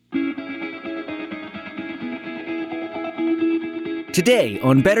Today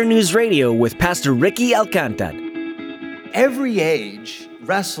on Better News Radio with Pastor Ricky Alcantara. Every age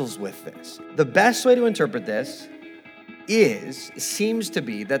wrestles with this. The best way to interpret this seems to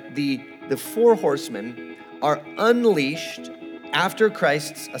be that the four horsemen are unleashed after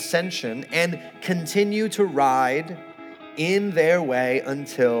Christ's ascension and continue to ride in their way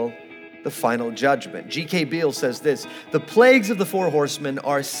until the final judgment. G.K. Beale says this: the plagues of the four horsemen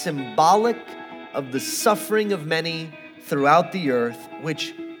are symbolic of the suffering of many throughout the earth,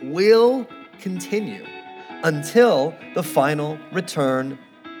 which will continue until the final return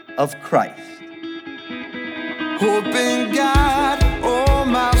of Christ. Hope in God, oh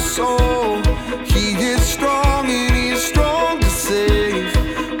my soul, He is strong and He is strong to save.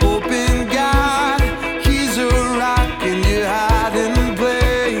 Hope in God, He's a rock in your hiding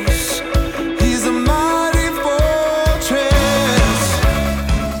place. He's a mighty fortress.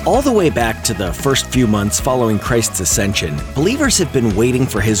 All the way back to the first few months following Christ's ascension, believers have been waiting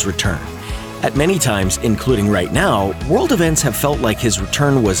for His return. At many times, including right now, world events have felt like His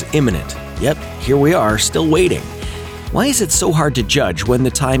return was imminent. Yet, here we are, still waiting. Why is it so hard to judge when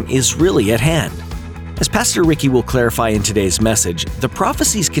the time is really at hand? As Pastor Ricky will clarify in today's message, the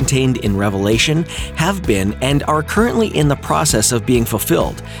prophecies contained in Revelation have been and are currently in the process of being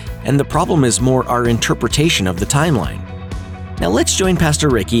fulfilled, and the problem is more our interpretation of the timeline. Now let's join Pastor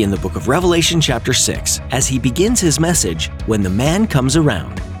Ricky in the book of Revelation chapter 6 as he begins his message, When the Man Comes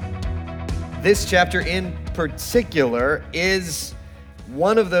Around. This chapter in particular is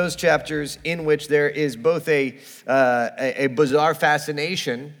one of those chapters in which there is both a bizarre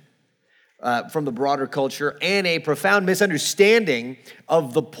fascination from the broader culture and a profound misunderstanding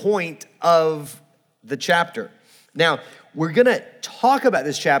of the point of the chapter. Now, we're going to talk about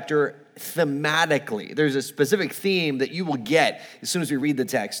this chapter thematically. There's a specific theme that you will get as soon as we read the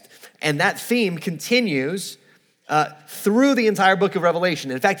text, and that theme continues through the entire book of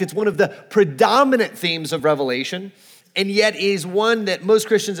Revelation. In fact, it's one of the predominant themes of Revelation, and yet is one that most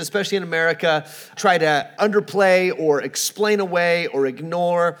Christians, especially in America, try to underplay or explain away or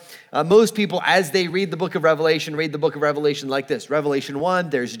ignore. Most people, as they read the book of Revelation like this. Revelation 1,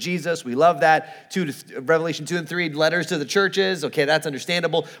 there's Jesus. We love that. Revelation 2 and 3, letters to the churches. Okay, that's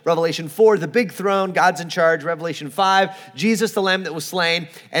understandable. Revelation 4, the big throne, God's in charge. Revelation 5, Jesus, the Lamb that was slain.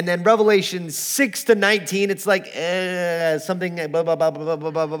 And then Revelation 6 to 19, it's like something, blah, blah, blah, blah, blah,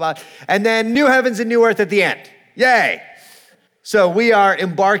 blah, blah, blah. And then new heavens and new earth at the end. Yay! So we are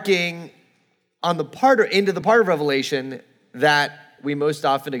embarking on into the part of Revelation that we most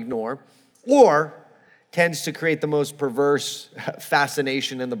often ignore, or tends to create the most perverse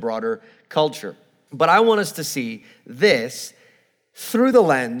fascination in the broader culture. But I want us to see this through the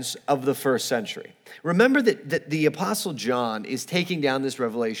lens of the first century. Remember that the Apostle John is taking down this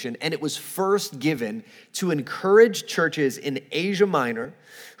revelation, and it was first given to encourage churches in Asia Minor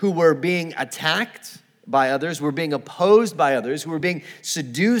who were being attacked by others, who were being opposed by others, who were being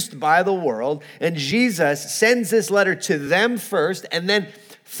seduced by the world. And Jesus sends this letter to them first, and then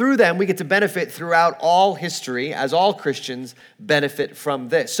through them we get to benefit throughout all history, as all Christians benefit from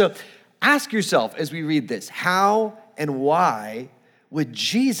this. So ask yourself as we read this, how and why would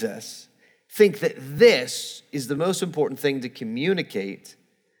Jesus think that this is the most important thing to communicate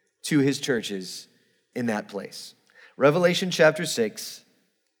to his churches in that place? Revelation chapter 6,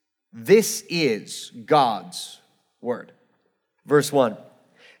 this is God's word. Verse 1.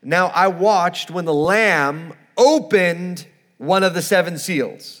 Now I watched when the Lamb opened one of the seven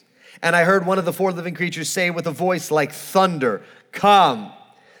seals, and I heard one of the four living creatures say with a voice like thunder, "Come."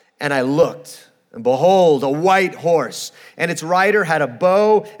 And I looked, and behold, a white horse, and its rider had a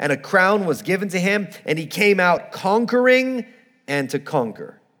bow, and a crown was given to him, and he came out conquering and to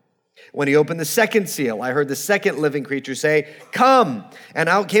conquer. When he opened the second seal, I heard the second living creature say, "Come." And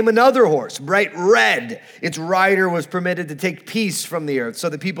out came another horse, bright red. Its rider was permitted to take peace from the earth so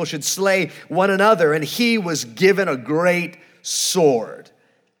that people should slay one another. And he was given a great sword.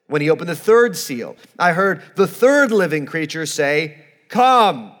 When he opened the third seal, I heard the third living creature say,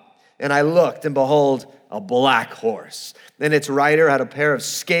 "Come." And I looked, and behold, a black horse. And its rider had a pair of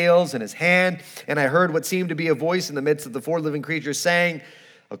scales in his hand. And I heard what seemed to be a voice in the midst of the four living creatures saying,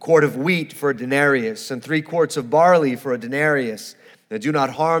 "A quart of wheat for a denarius, and 3 quarts of barley for a denarius. And do not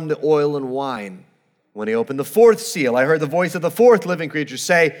harm the oil and wine." When he opened the fourth seal, I heard the voice of the fourth living creature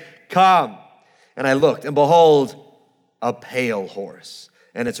say, "Come." And I looked, and behold, a pale horse.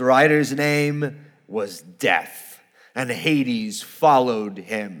 And its rider's name was Death, and Hades followed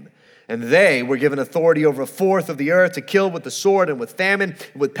him. And they were given authority over a fourth of the earth to kill with the sword and with famine,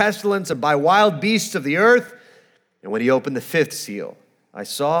 and with pestilence, and by wild beasts of the earth. And when he opened the fifth seal, I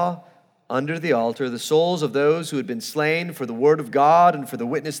saw under the altar the souls of those who had been slain for the word of God and for the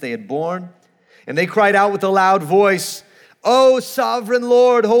witness they had borne. And they cried out with a loud voice, O sovereign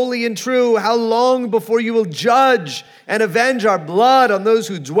Lord, holy and true, how long before you will judge and avenge our blood on those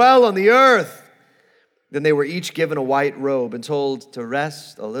who dwell on the earth? Then they were each given a white robe and told to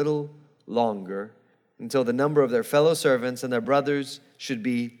rest a little longer until the number of their fellow servants and their brothers should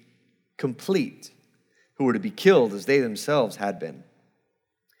be complete, who were to be killed as they themselves had been.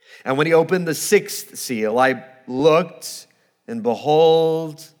 And when he opened the sixth seal, I looked, and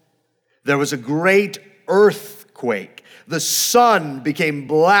behold, there was a great earthquake. The sun became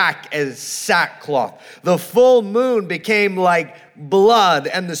black as sackcloth. The full moon became like blood,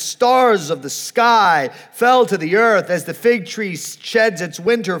 and the stars of the sky fell to the earth as the fig tree sheds its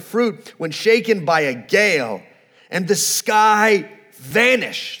winter fruit when shaken by a gale. And the sky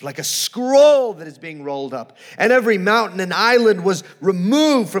vanished like a scroll that is being rolled up, and every mountain and island was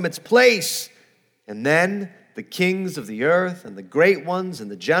removed from its place. And then the kings of the earth and the great ones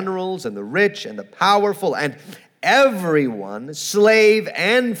and the generals and the rich and the powerful and everyone, slave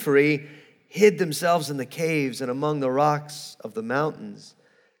and free, hid themselves in the caves and among the rocks of the mountains,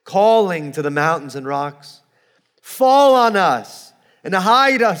 calling to the mountains and rocks, fall on us and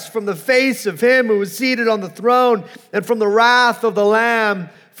hide us from the face of him who is seated on the throne and from the wrath of the Lamb,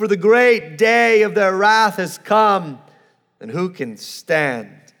 for the great day of their wrath has come, and who can stand?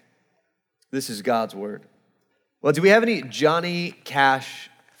 This is God's word. Well, do we have any Johnny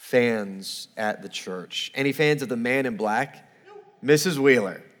Cash fans at the church? Any fans of the Man in Black? Mrs.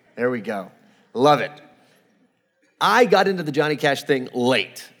 Wheeler. There we go. Love it. I got into the Johnny Cash thing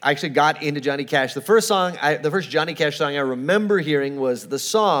late. I actually got into Johnny Cash. The first Johnny Cash song I remember hearing was the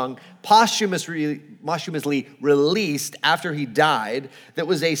song posthumously released after he died that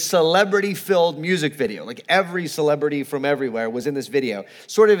was a celebrity-filled music video. Like every celebrity from everywhere was in this video,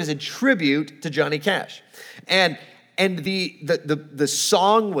 sort of as a tribute to Johnny Cash. And the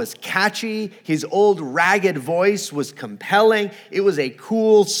song was catchy. His old ragged voice was compelling. It was a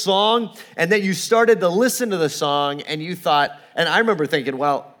cool song. And then you started to listen to the song and you thought, and I remember thinking,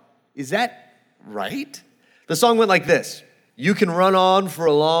 well, is that right? The song went like this. You can run on for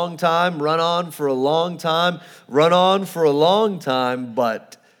a long time, run on for a long time, run on for a long time,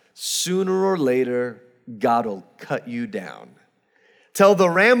 but sooner or later, God will cut you down. Tell the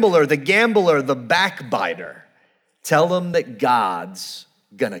rambler, the gambler, the backbiter, tell them that God's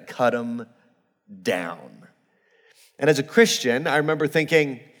gonna cut them down. And as a Christian, I remember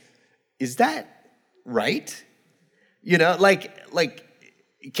thinking, is that right? You know, like,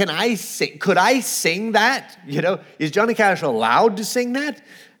 could I sing that? You know, is Johnny Cash allowed to sing that?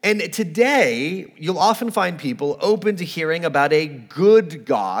 And today, you'll often find people open to hearing about a good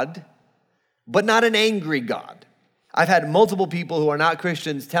God, but not an angry God. I've had multiple people who are not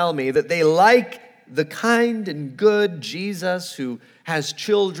Christians tell me that they like the kind and good Jesus who has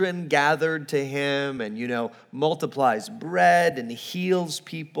children gathered to him and, multiplies bread and heals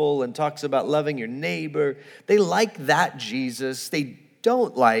people and talks about loving your neighbor. They like that Jesus. They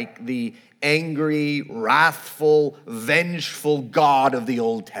don't like the angry, wrathful, vengeful God of the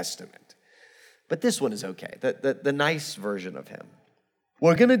Old Testament. But this one is okay, the nice version of him.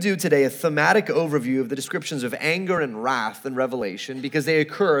 We're going to do today a thematic overview of the descriptions of anger and wrath in Revelation because they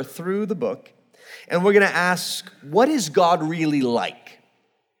occur through the book. And we're going to ask, what is God really like?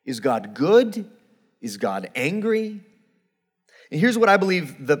 Is God good? Is God angry? And here's what I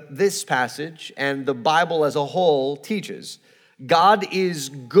believe this passage and the Bible as a whole teaches. God is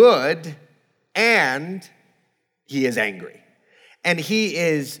good and he is angry. And he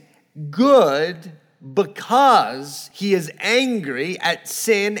is good because he is angry at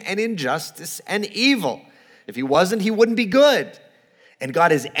sin and injustice and evil. If he wasn't, he wouldn't be good. And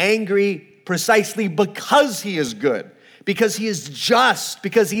God is angry precisely because he is good, because he is just,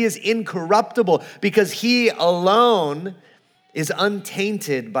 because he is incorruptible, because he alone is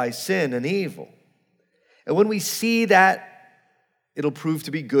untainted by sin and evil. And when we see that, it'll prove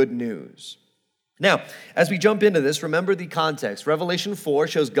to be good news. Now, as we jump into this, remember the context. Revelation 4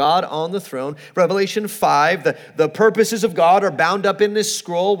 shows God on the throne. Revelation 5, the purposes of God are bound up in this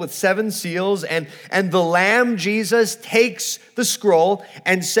scroll with 7 seals, and the Lamb, Jesus, takes the scroll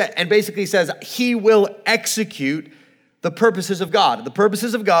and basically says he will execute the purposes of God. The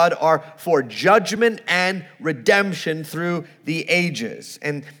purposes of God are for judgment and redemption through the ages.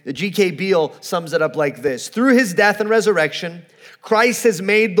 And G.K. Beale sums it up like this. Through his death and resurrection, Christ has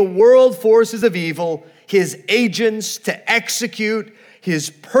made the world forces of evil his agents to execute his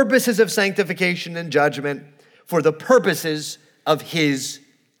purposes of sanctification and judgment for the purposes of his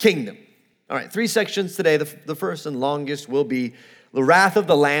kingdom. All right, 3 sections today. The first and longest will be The wrath of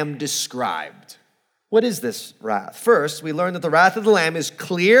the Lamb described. What is this wrath? First, we learn that the wrath of the Lamb is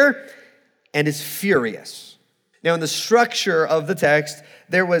clear and is furious. Now, in the structure of the text,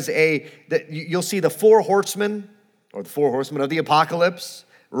 you'll see the four horsemen, or the four horsemen of the apocalypse,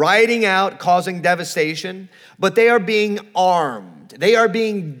 riding out, causing devastation, but they are being armed. They are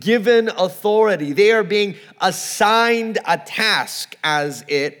being given authority. They are being assigned a task, as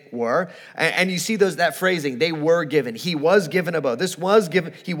it were. And you see that phrasing, they were given. He was given a bow.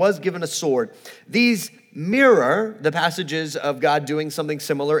 He was given a sword. These mirror the passages of God doing something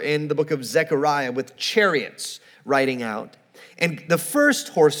similar in the book of Zechariah with chariots riding out. And the first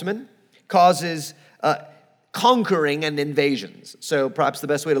horseman causes conquering and invasions. So perhaps the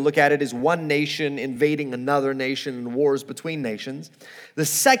best way to look at it is one nation invading another nation and wars between nations. The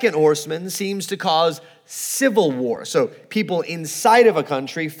second horseman seems to cause civil war. So people inside of a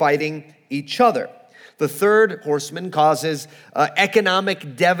country fighting each other. The third horseman causes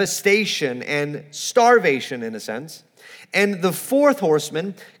economic devastation and starvation in a sense. And the fourth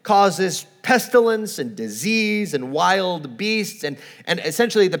horseman causes pestilence and disease and wild beasts. And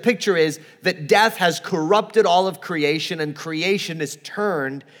essentially the picture is that death has corrupted all of creation and creation is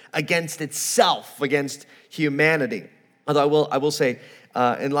turned against itself, against humanity. Although I will say,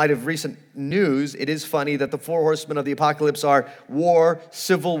 in light of recent news, it is funny that the four horsemen of the apocalypse are war,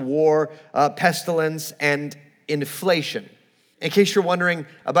 civil war, pestilence, and inflation. In case you're wondering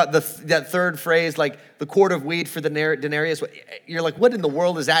about that third phrase, like the quart of wheat for the denarius, you're like, what in the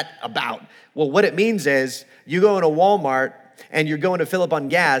world is that about? Well, what it means is you go into Walmart and you're going to fill up on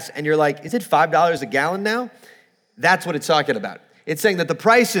gas and you're like, is it $5 a gallon now? That's what it's talking about. It's saying that the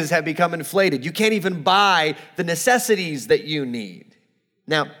prices have become inflated. You can't even buy the necessities that you need.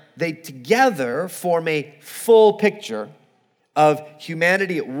 Now, they together form a full picture of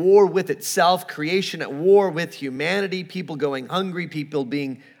humanity at war with itself, creation at war with humanity, people going hungry, people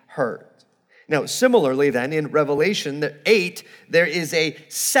being hurt. Now, similarly then, in Revelation 8, there is a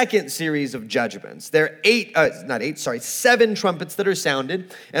second series of judgments. There are 7 trumpets that are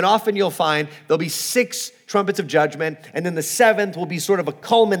sounded, and often you'll find there'll be 6 trumpets of judgment, and then the 7th will be sort of a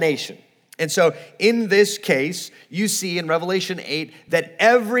culmination. And so in this case, you see in Revelation 8 that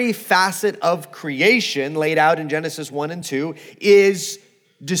every facet of creation laid out in Genesis 1 and 2 is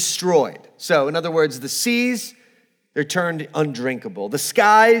destroyed. So in other words, the seas, they're turned undrinkable. The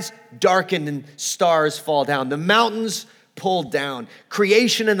skies darken and stars fall down. The mountains pulled down.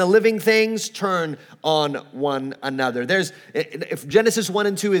 Creation and the living things turn on one another. If Genesis 1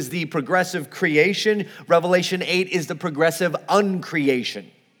 and 2 is the progressive creation, Revelation 8 is the progressive uncreation.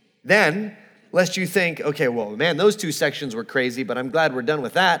 Then, lest you think, okay, well, man, those 2 sections were crazy, but I'm glad we're done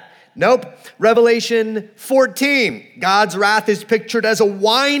with that. Nope. Revelation 14, God's wrath is pictured as a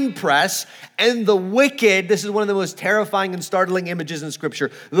wine press, and the wicked, this is one of the most terrifying and startling images in Scripture,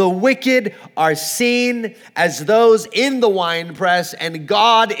 the wicked are seen as those in the wine press, and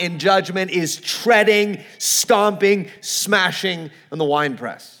God in judgment is treading, stomping, smashing on the wine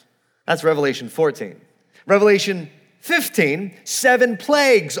press. That's Revelation 14. Revelation 15, 7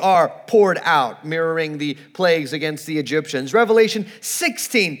 plagues are poured out, mirroring the plagues against the Egyptians. Revelation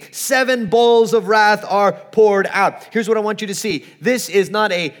 16, 7 bowls of wrath are poured out. Here's what I want you to see. This is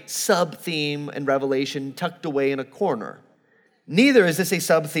not a sub-theme in Revelation tucked away in a corner. Neither is this a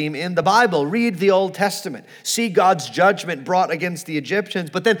sub-theme in the Bible. Read the Old Testament. See God's judgment brought against the Egyptians,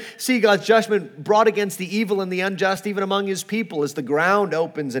 but then see God's judgment brought against the evil and the unjust, even among his people, as the ground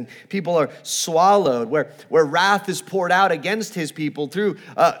opens and people are swallowed, where wrath is poured out against his people through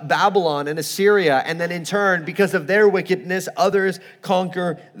Babylon and Assyria, and then in turn, because of their wickedness, others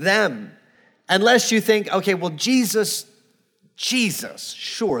conquer them. Unless you think, okay, well, Jesus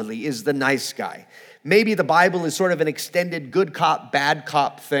surely is the nice guy. Maybe the Bible is sort of an extended good cop, bad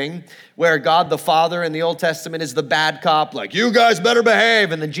cop thing, where God the Father in the Old Testament is the bad cop, like, you guys better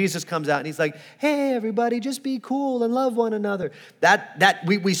behave. And then Jesus comes out and he's like, hey, everybody, just be cool and love one another.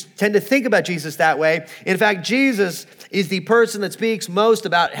 We tend to think about Jesus that way. In fact, Jesus is the person that speaks most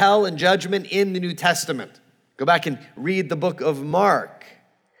about hell and judgment in the New Testament. Go back and read the book of Mark.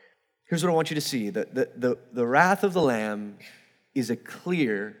 Here's what I want you to see. The wrath of the Lamb is a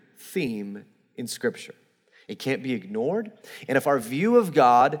clear theme in Scripture. It can't be ignored. And if our view of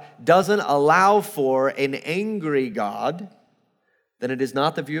God doesn't allow for an angry God, then it is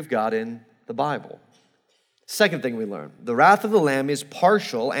not the view of God in the Bible. Second thing we learn, the wrath of the Lamb is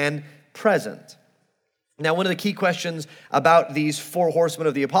partial and present. Now, one of the key questions about these 4 horsemen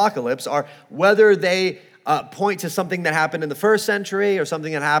of the apocalypse are whether they point to something that happened in the first century or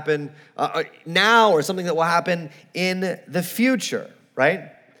something that happened now or something that will happen in the future,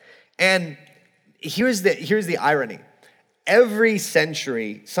 right? And here's the irony. every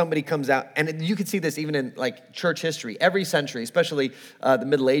century, somebody comes out, and you can see this even in like church history. Every century, especially the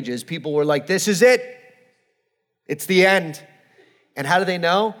Middle Ages, people were like, this is it. It's the end. And how do they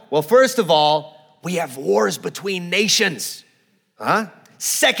know? Well, first of all, we have wars between nations.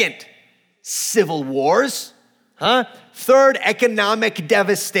 Second, civil wars. Third, economic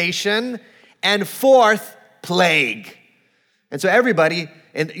devastation. And fourth, plague. And so everybody,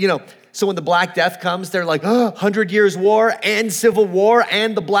 and so when the Black Death comes, they're like, 100 Years' War and Civil War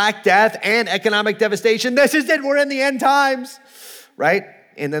and the Black Death and economic devastation. This is it, we're in the end times, right?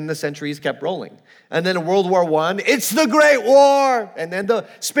 And then the centuries kept rolling. And then in World War I, it's the Great War. And then the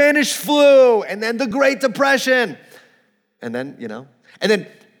Spanish flu. And then the Great Depression. And then,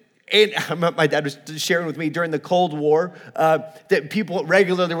 my dad was sharing with me during the Cold War that people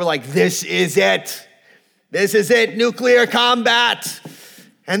regularly were like, this is it. This is it, nuclear combat.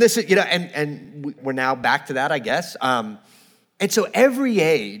 And this is, and we're now back to that, I guess. And so every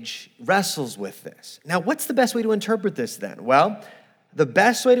age wrestles with this. Now, what's the best way to interpret this then? Well, the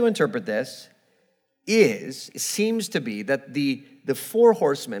best way to interpret this seems to be that the four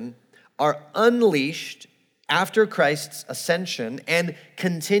horsemen are unleashed after Christ's ascension and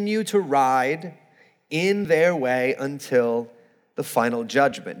continue to ride in their way until the final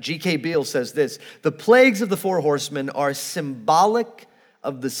judgment. G.K. Beale says this: the plagues of the four horsemen are symbolic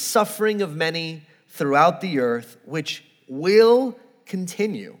of the suffering of many throughout the earth, which will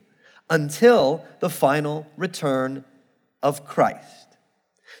continue until the final return of Christ.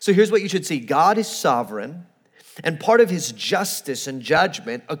 So here's what you should see. God is sovereign, and part of his justice and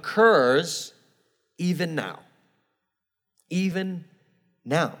judgment occurs even now. Even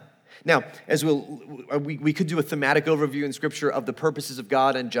now. Now, as we could do a thematic overview in Scripture of the purposes of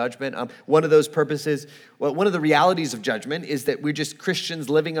God and judgment. One of those purposes, one of the realities of judgment is that we're just Christians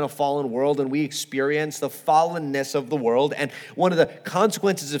living in a fallen world, and we experience the fallenness of the world. And one of the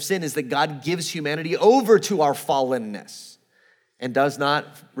consequences of sin is that God gives humanity over to our fallenness and does not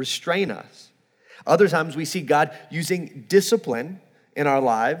restrain us. Other times we see God using discipline in our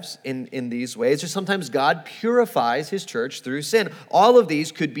lives in these ways, or sometimes God purifies his church through sin. All of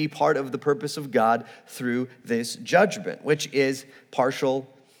these could be part of the purpose of God through this judgment, which is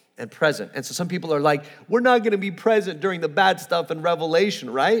partial and present. And so some people are like, we're not going to be present during the bad stuff in Revelation,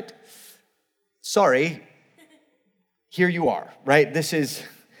 right? Sorry, here you are, right? This is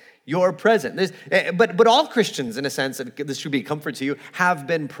your present. But all Christians, in a sense, and this should be a comfort to you, have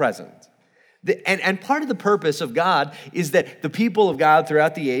been present. And part of the purpose of God is that the people of God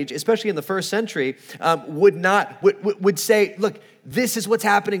throughout the age, especially in the first century, would say, look, this is what's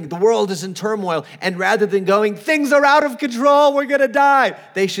happening. The world is in turmoil. And rather than going, things are out of control, we're going to die,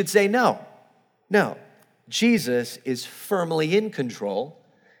 they should say, no. Jesus is firmly in control,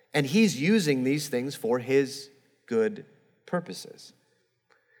 and he's using these things for his good purposes.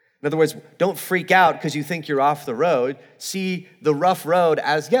 In other words, don't freak out because you think you're off the road. See the rough road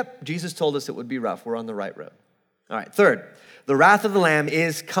as, yep, Jesus told us it would be rough. We're on the right road. All right, third, the wrath of the Lamb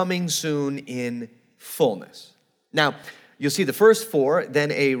is coming soon in fullness. Now, you'll see the first four,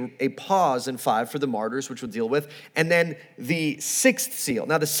 then a pause in 5 for the martyrs, which we'll deal with, and then the sixth seal.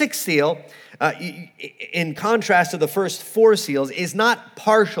 Now, the sixth seal, in contrast to the first 4 seals, is not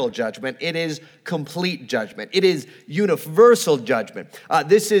partial judgment. It is complete judgment. It is universal judgment.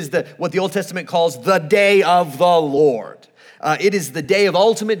 This is what the Old Testament calls the day of the Lord. It is the day of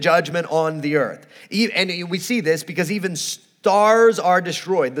ultimate judgment on the earth. And we see this because even stars are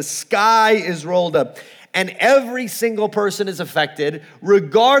destroyed. The sky is rolled up. And every single person is affected,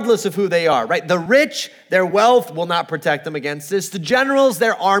 regardless of who they are, right? The rich, their wealth will not protect them against this. The generals,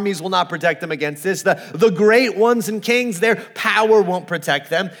 their armies will not protect them against this. The great ones and kings, their power won't protect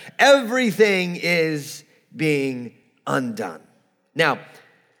them. Everything is being undone. Now,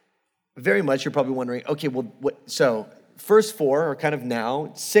 very much you're probably wondering, okay, well, so first 4 are kind of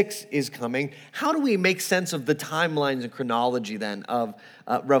now, 6 is coming. How do we make sense of the timelines and chronology then of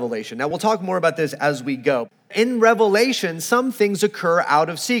Revelation? Now, we'll talk more about this as we go. In Revelation, some things occur out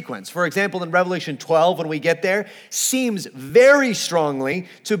of sequence. For example, in Revelation 12, when we get there, seems very strongly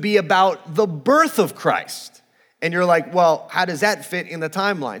to be about the birth of Christ. And you're like, well, how does that fit in the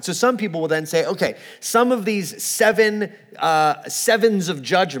timeline? So some people will then say, okay, some of these sevens of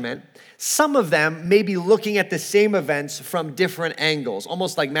judgment, some of them may be looking at the same events from different angles,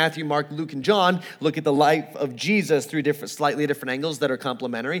 almost like Matthew, Mark, Luke, and John look at the life of Jesus through slightly different angles that are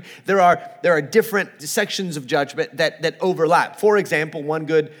complementary. There are different sections of judgment that overlap. For example, one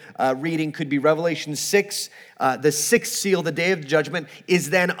good reading could be Revelation 6. The sixth seal, the day of judgment,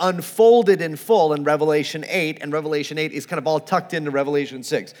 is then unfolded in full in Revelation 8, and Revelation 8 is kind of all tucked into Revelation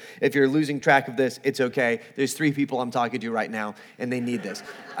 6. If you're losing track of this, it's okay. There's 3 people I'm talking do right now, and they need this.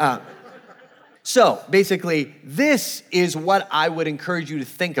 So basically, this is what I would encourage you to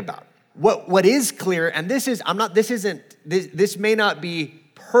think about. What is clear, and this may not be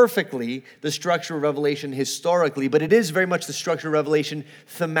perfectly the structure of Revelation historically, but it is very much the structure of Revelation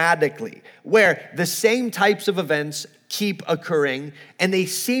thematically, where the same types of events keep occurring, and they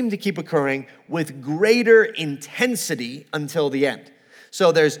seem to keep occurring with greater intensity until the end.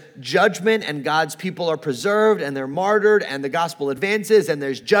 So there's judgment, and God's people are preserved, and they're martyred, and the gospel advances, and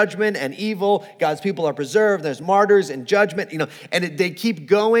there's judgment and evil. God's people are preserved, there's martyrs and judgment, and they keep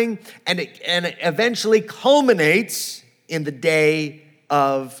going, and it eventually culminates in the day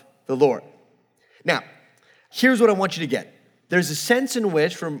of the Lord. Now, here's what I want you to get. There's a sense in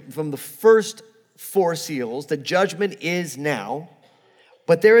which, from the first 4 seals, that judgment is now,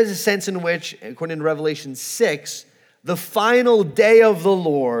 but there is a sense in which, according to Revelation 6, the final day of the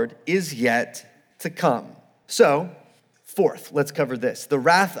Lord is yet to come. So, fourth, let's cover this. The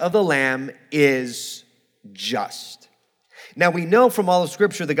wrath of the Lamb is just. Now, we know from all of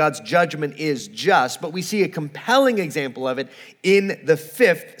Scripture that God's judgment is just, but we see a compelling example of it in the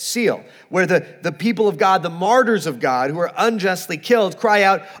 5th seal, where the people of God, the martyrs of God, who are unjustly killed, cry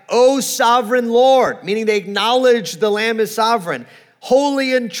out, "O sovereign Lord," meaning they acknowledge the Lamb is sovereign.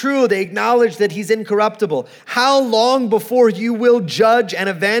 Holy and true, they acknowledge that he's incorruptible. How long before you will judge and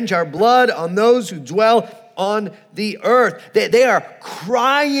avenge our blood on those who dwell on the earth? They are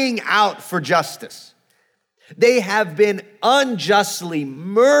crying out for justice. They have been unjustly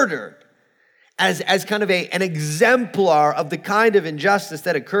murdered as kind of an exemplar of the kind of injustice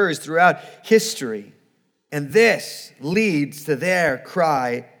that occurs throughout history. And this leads to their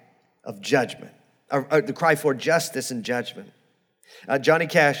cry of judgment, or the cry for justice and judgment. Johnny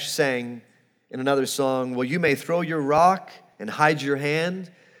Cash sang in another song, "Well, you may throw your rock and hide your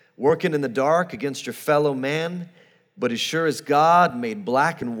hand, working in the dark against your fellow man, but as sure as God made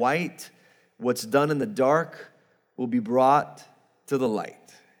black and white, what's done in the dark will be brought to the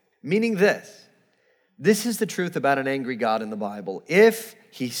light." Meaning this is the truth about an angry God in the Bible. If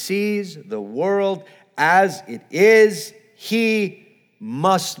he sees the world as it is, he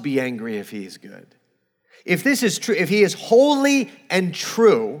must be angry if he is good. If this is true, if he is holy and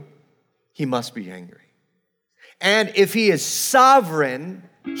true, he must be angry. And if he is sovereign,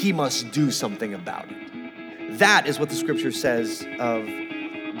 he must do something about it. That is what the Scripture says of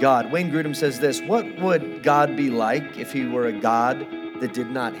God. Wayne Grudem says this: what would God be like if he were a God that did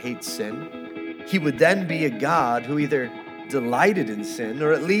not hate sin? He would then be a God who either delighted in sin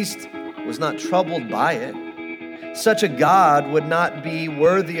or at least was not troubled by it. Such a God would not be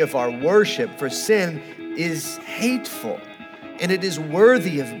worthy of our worship, for sin is hateful, and it is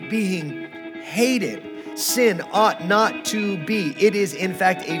worthy of being hated. Sin ought not to be. It is, in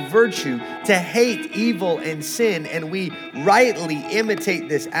fact, a virtue to hate evil and sin, and we rightly imitate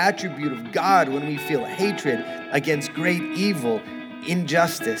this attribute of God when we feel hatred against great evil,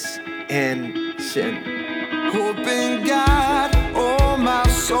 injustice, and sin. Hope in God, oh my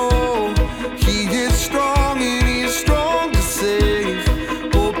soul. He is strong and he is strong to save.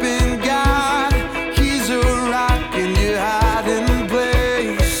 Hope in God, he's a rock in your hiding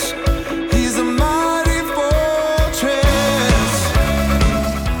place. He's a mighty fortress.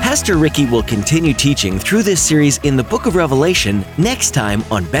 Pastor Ricky will continue teaching through this series in the book of Revelation next time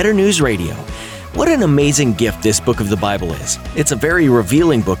on Better News Radio. What an amazing gift this book of the Bible is. It's a very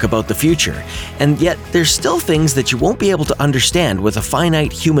revealing book about the future, and yet there's still things that you won't be able to understand with a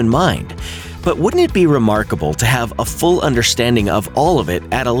finite human mind. But wouldn't it be remarkable to have a full understanding of all of it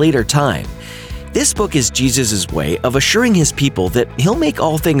at a later time? This book is Jesus' way of assuring his people that he'll make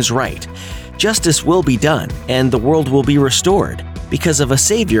all things right. Justice will be done, and the world will be restored because of a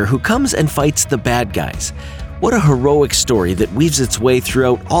Savior who comes and fights the bad guys. What a heroic story that weaves its way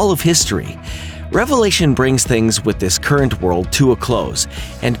throughout all of history. Revelation brings things with this current world to a close,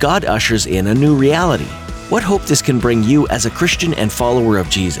 and God ushers in a new reality. What hope this can bring you as a Christian and follower of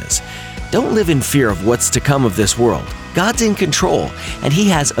Jesus. Don't live in fear of what's to come of this world. God's in control, and he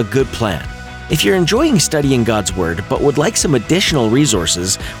has a good plan. If you're enjoying studying God's Word but would like some additional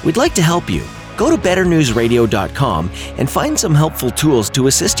resources, we'd like to help you. Go to betternewsradio.com and find some helpful tools to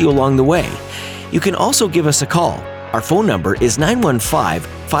assist you along the way. You can also give us a call. Our phone number is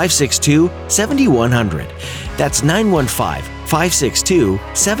 915-562-7100. That's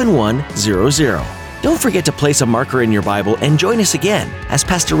 915-562-7100. Don't forget to place a marker in your Bible and join us again as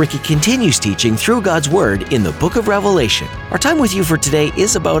Pastor Ricky continues teaching through God's Word in the book of Revelation. Our time with you for today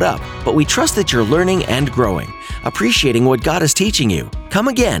is about up, but we trust that you're learning and growing, appreciating what God is teaching you. Come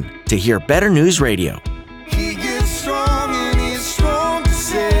again to hear Better News Radio.